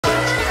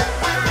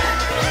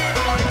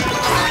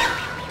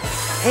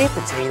Hey,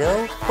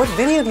 Potato, what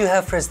video do you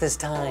have for us this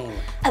time?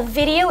 A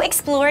video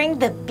exploring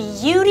the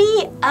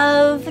beauty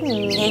of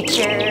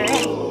nature.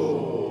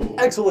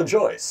 Excellent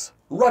choice.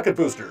 Rocket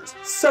boosters,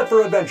 set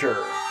for adventure.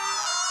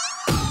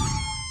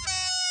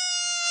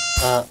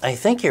 I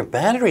think your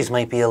batteries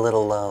might be a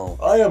little low.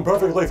 I am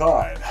perfectly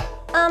fine.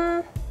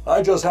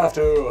 I just have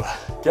to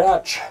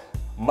catch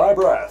my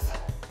breath.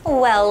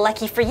 Well,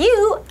 lucky for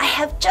you, I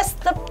have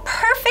just the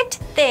perfect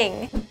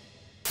thing.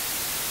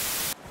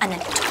 An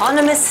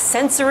autonomous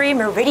sensory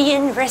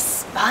meridian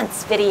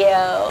response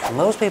video.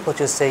 Most people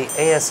just say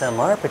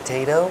ASMR,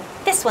 Potato.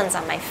 This one's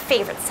on my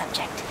favorite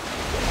subject,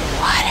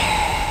 water.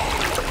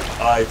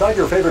 I thought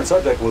your favorite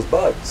subject was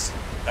bugs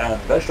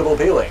and vegetable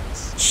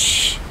peelings.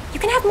 Shh, you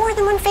can have more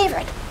than one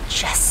favorite.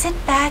 Just sit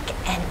back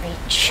and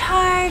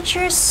recharge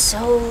your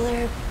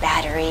solar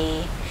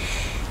battery.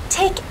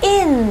 Take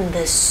in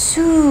the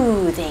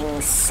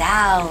soothing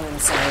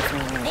sounds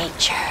of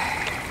nature.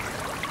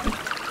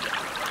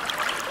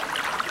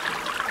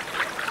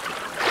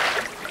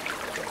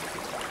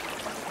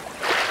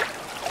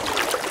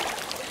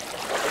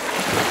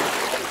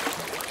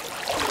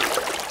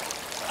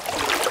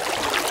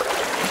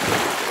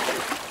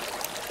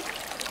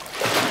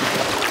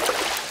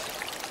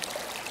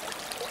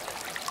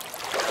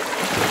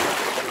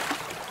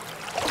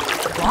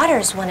 Water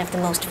is one of the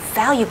most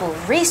valuable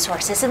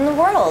resources in the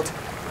world.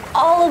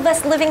 All of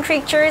us living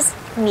creatures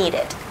need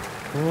it.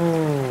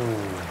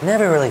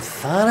 Never really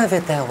thought of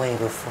it that way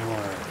before.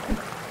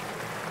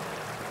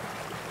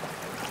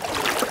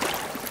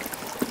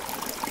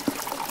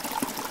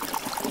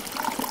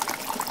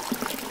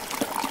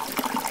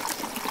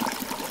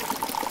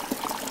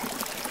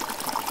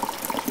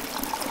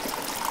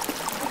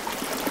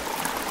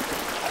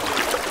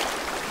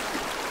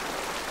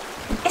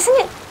 Isn't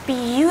it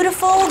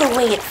beautiful the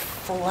way it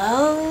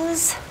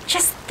flows?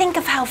 Just think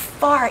of how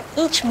far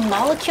each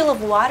molecule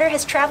of water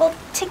has traveled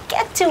to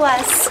get to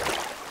us.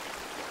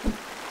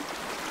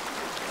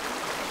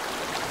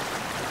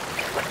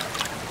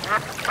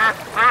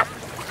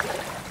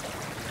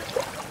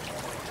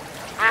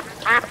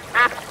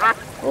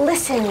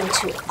 Listen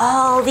to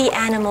all the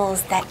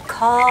animals that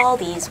call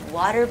these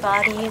water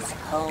bodies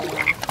home.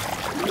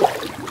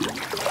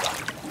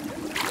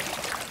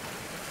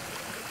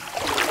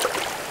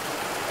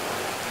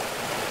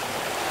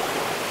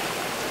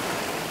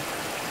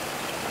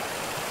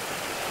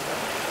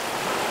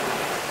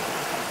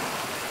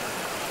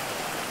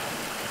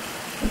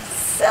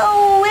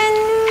 So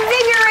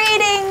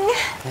invigorating!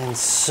 And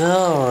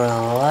so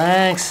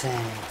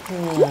relaxing.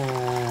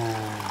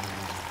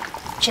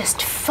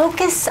 Just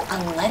focus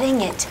on letting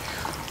it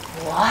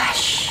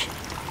wash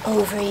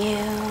over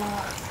you.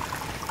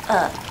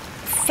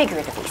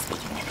 Figuratively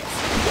speaking, that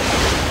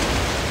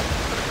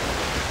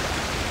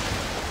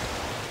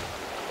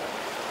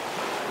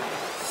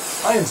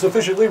is. I am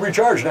sufficiently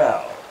recharged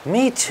now.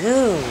 Me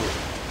too.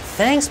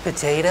 Thanks,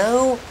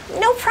 Potato.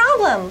 No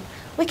problem.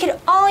 We could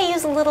all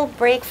use a little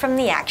break from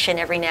the action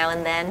every now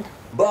and then.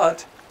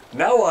 But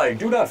now I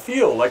do not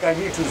feel like I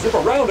need to zip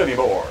around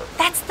anymore.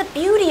 That's the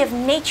beauty of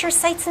nature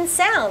sights and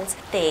sounds.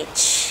 They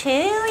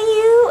chill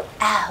you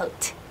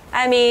out.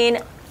 I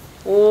mean,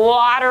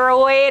 water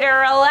away to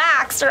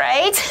relax,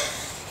 right?